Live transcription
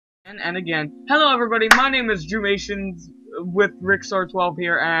And again, hello everybody, my name is Drewmations with Rickstar12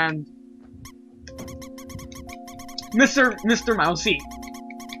 here and Mr. Mousy.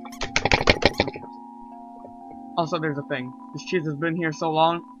 Also, there's a thing. This cheese has been here so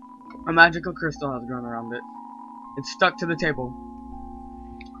long, a magical crystal has grown around it. It's stuck to the table.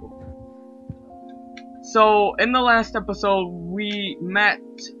 Cool. So, in the last episode, we met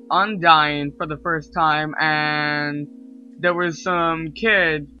Undyne for the first time, and there was some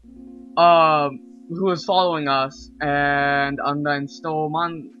kid who was following us, and Undyne stole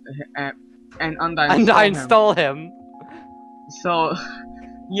Undyne stole him. So,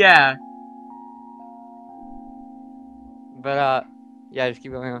 yeah. But yeah, just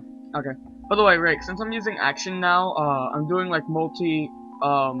keep going on. Okay. By the way, Rick, since I'm using Action now, I'm doing like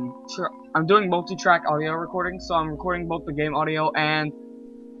I'm doing multi-track audio recording, so I'm recording both the game audio and,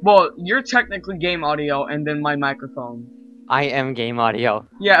 well, you're technically game audio and then my microphone. I am game audio.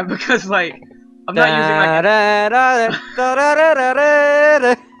 Yeah, because like I'm not using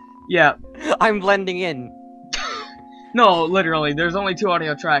like yeah. I'm blending in. No, literally, there's only two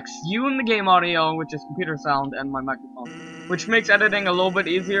audio tracks. You and the game audio, which is computer sound, and my microphone. Which makes editing a little bit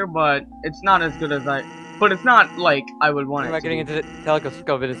easier, but it's not as good as but it's not like I would want it to be. I'm not getting into the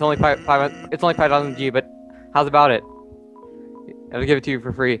telescope, it's only 5,000 G, but how's about it? I'll give it to you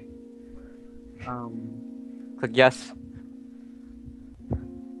for free. Click yes.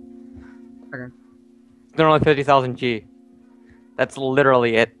 Okay. They're only 50,000 G. That's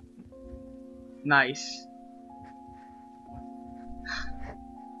literally it. Nice.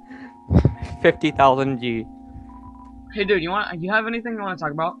 50,000 G. Hey dude, you have anything you want to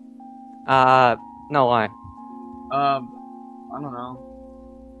talk about? No, why? I don't know.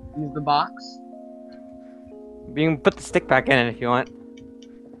 Use the box? You can put the stick back in it if you want.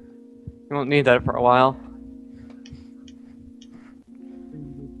 You won't need that for a while.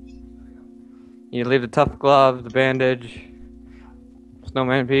 You leave the tough glove, the bandage,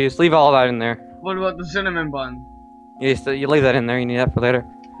 snowman piece. Leave all that in there. What about the cinnamon bun? You leave that in there. You need that for later.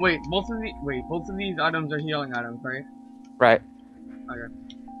 Wait, both of these items are healing items, right? Right. Okay.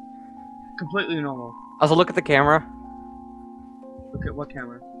 Completely normal. Also, look at the camera. Look at what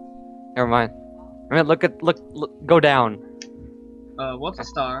camera? Never mind. I mean, look. Go down. What's a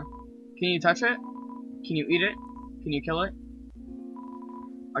star? Can you touch it? Can you eat it? Can you kill it?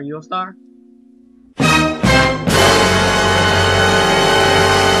 Are you a star?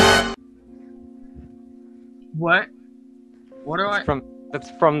 What? What are I?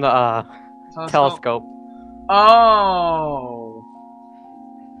 That's from the telescope. Oh.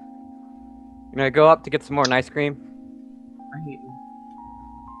 You gonna go up to get some more ice cream? I hate you.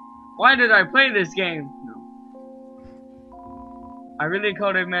 Why did I play this game? No. I really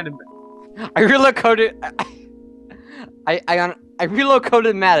coded Madabit. I relocated. I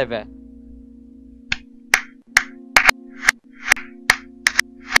relocated Madabit.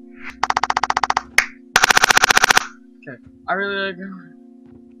 Okay.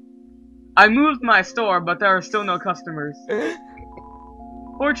 I moved my store, but there are still no customers.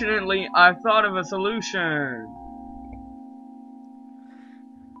 Fortunately, I've thought of a solution.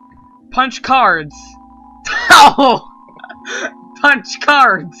 Punch cards. Oh! Punch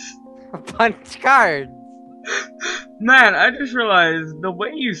cards. Punch cards. Man, I just realized the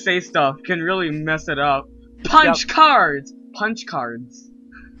way you say stuff can really mess it up. Punch cards. Punch cards.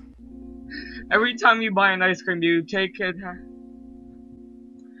 Every time you buy an ice cream, you take it.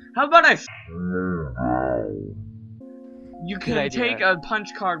 How about you can take a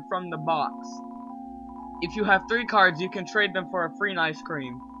punch card from the box. If you have 3 cards, you can trade them for a free ice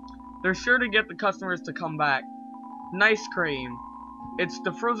cream. They're sure to get the customers to come back. Nice cream. It's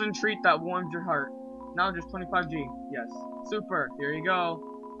the frozen treat that warms your heart. Now just 25G. Yes. Super. Here you go.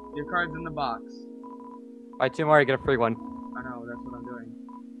 Your card's in the box. Buy 2 more, you get a free one. I know, that's what I'm doing.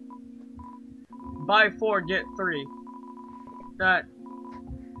 Buy 4, get 3. That...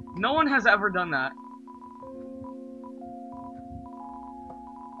 No one has ever done that.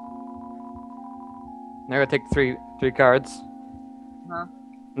 Now go take three cards. Huh?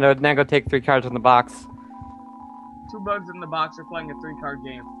 No, now go take 3 cards from the box. 2 bugs in the box are playing a 3-card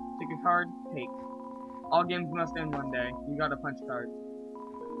game. Take a card, take. All games must end one day. You got a punch card.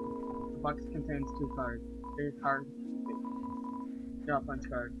 The box contains 2 cards. Take a card, take. You got a punch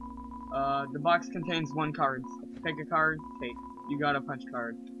card. The box contains 1 card. Take a card, take. You got a punch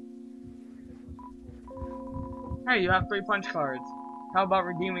card. Hey, you have 3 punch cards. How about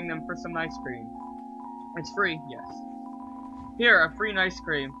redeeming them for some ice cream? It's free, yes. Here, a free ice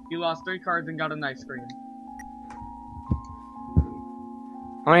cream. You lost 3 cards and got an ice cream.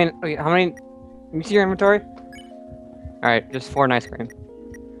 How many? Let me see your inventory. Alright, just 4 ice cream.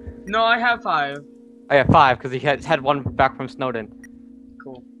 No, I have 5. I have 5 because he had one back from Snowden.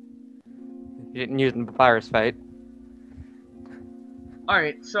 Cool. He didn't use it in the virus fight.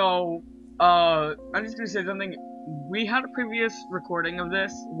 Alright, so, I'm just gonna say something. We had a previous recording of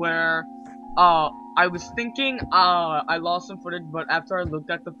this where, I was thinking, I lost some footage, but after I looked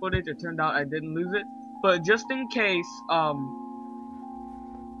at the footage, it turned out I didn't lose it. But just in case, from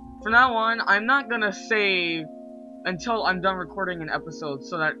now on, I'm not gonna save until I'm done recording an episode,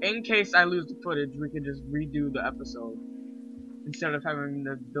 so that in case I lose the footage, we can just redo the episode. Instead of having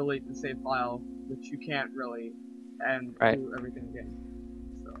to delete the save file, which you can't really, and do everything again.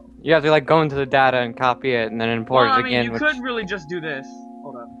 So. You have to like go into the data and copy it, and then import it again. You could really just do this.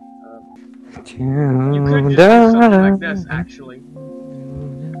 Hold up. You could just do something like this, actually. You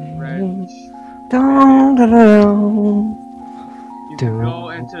can go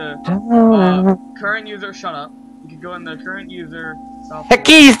into current user. Shut up. You can go in the current user.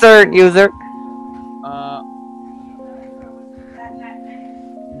 Current user.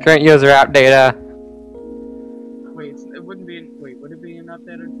 Current user app data. Wait, it wouldn't be. Wait, would it be an app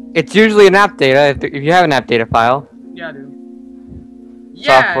data? It's usually an app data if you have an app data file. Yeah, I do.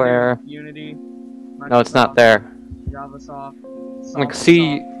 Software. Unity. Microsoft, no, it's not there. JavaSoft. Like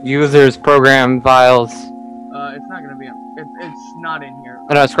C users program files. It's not gonna be. It's not in here.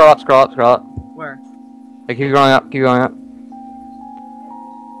 Oh, no, scroll up. Where? Like, keep going up.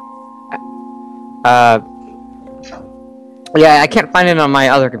 Yeah, I can't find it on my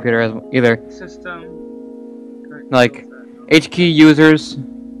other computer either. System. Like, HQ users.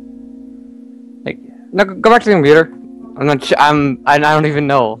 Like, no, go back to the computer. I'm not. I don't even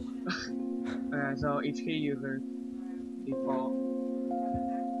know. Okay, so HK users, default,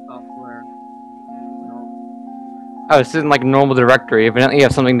 software. No. Oh, this isn't like a normal directory. Evidently, you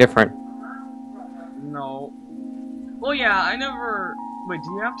have something different. No. Well, yeah, I never. Wait,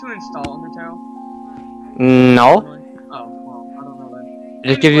 do you have to install Undertale? No. Oh, well, I don't know then. It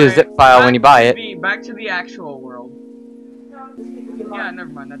just gives you a zip file when you buy it. Back to the actual world. Yeah, never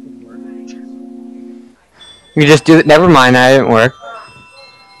mind, that didn't work. You just do it. Never mind, that didn't work.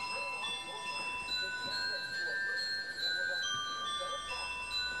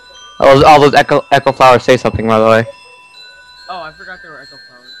 All those echo flowers say something, by the way. Oh, I forgot there were echo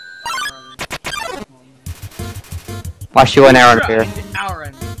flowers. Washua and Aaron here.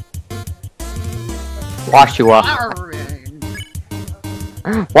 Washua.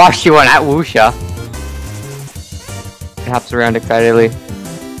 Washua, not Wusha. It hops around excitedly.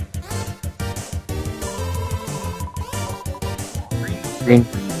 Green.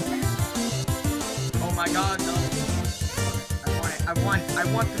 Oh my god, no. I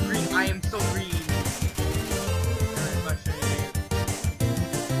want the green. I am so green.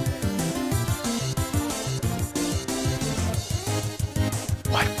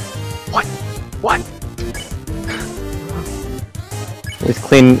 What? It's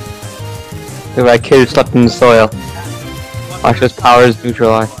clean. Look like a kid who slept in the soil. Watch those powers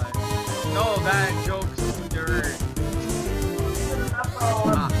neutralized. No, that joke's too dirt.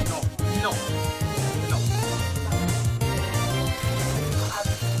 No.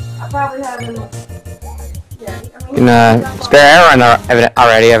 I probably haven't. Yeah, You can spare Aaron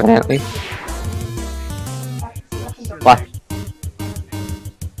already, evidently. Watch.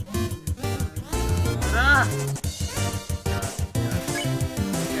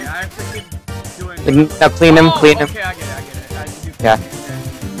 Okay, I have to keep doing. Clean him. Okay, I get it. Yeah.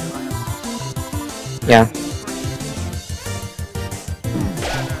 Yeah.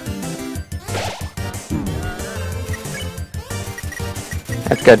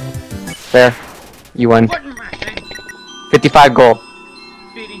 That's good. There. You won. 55 gold.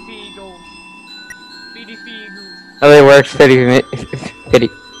 50 gold. 50 gold. Oh, it works. Pity. It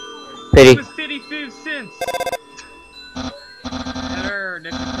was 55 cents. Error,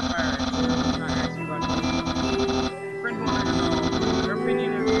 this is the pirate. Not actually about to. Friends want to know. Your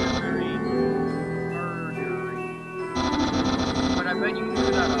opinion is very murdery. But I bet you knew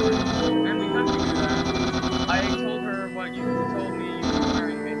that already. And because you knew that, I told her what you told me you were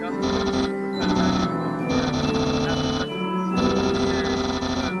wearing a dust mask.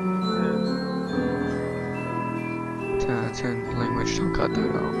 Turn language, don't cut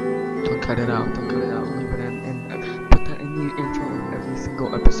that out. Don't cut it out, leave it in, and put that in the intro of every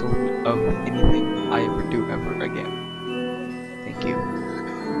single episode of anything I ever do ever again. Thank you.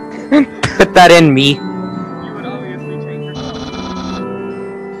 Put that in me. You would obviously change yourself.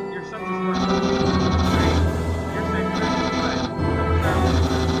 You're such a smart person. You're saying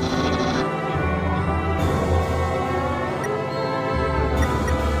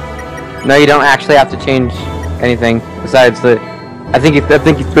No, you don't actually have to change anything besides the I think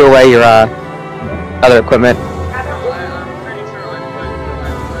you threw away your other equipment. I'm pretty sure I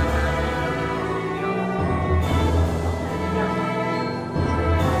put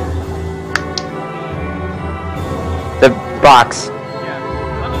The box. yeah.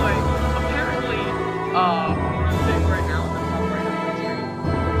 By the way, apparently, I'm sitting right now in the top right of my screen.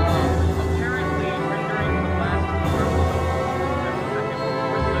 Apparently, rendering the last part of the second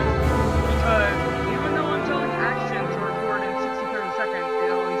worthless because even though I'm telling action to record in 60 frames a second, it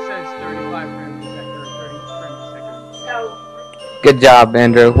only says 35 frames a second or 30 frames a second. So, Good job,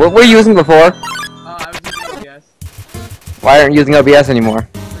 Andrew. What were you using before? I was using OBS Why aren't you using OBS anymore?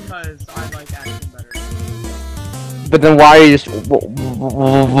 because I like action better. But then why are you just... Then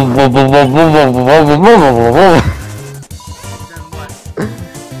what?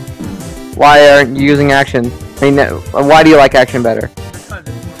 Why aren't you using action? I mean, why do you like action better? Because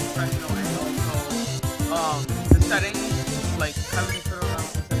it's more professional and also, the settings, like having to fiddle around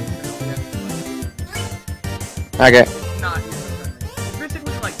with the settings and OBS, like, Okay. it's not user-friendly. It's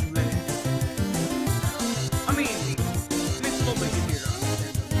basically like Linux. I mean, it's a little bit easier to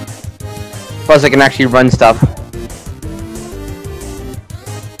understand. Plus, I can actually run stuff.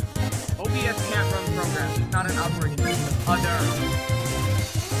 OBS can't run programs. It's not an operating system.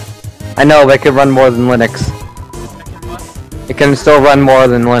 I know, but it can run more than Linux. Second what? It can still run more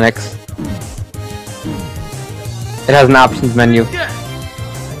than Linux. It has an options menu. Yeah.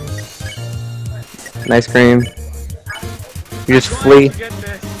 Nice cream. You just Going flee. to get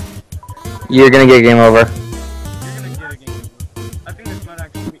this. You're gonna get game over. You're gonna get a game over. I think this might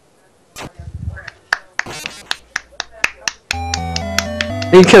actually be.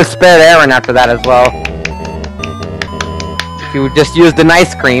 You could have spared Aaron after that as well. If you just used the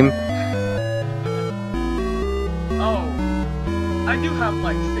nice cream. Oh. I do have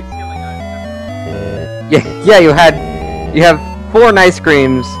like 6 healing items. Yeah, you have 4 nice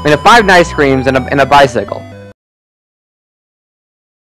creams, and 5 nice creams, and a bicycle.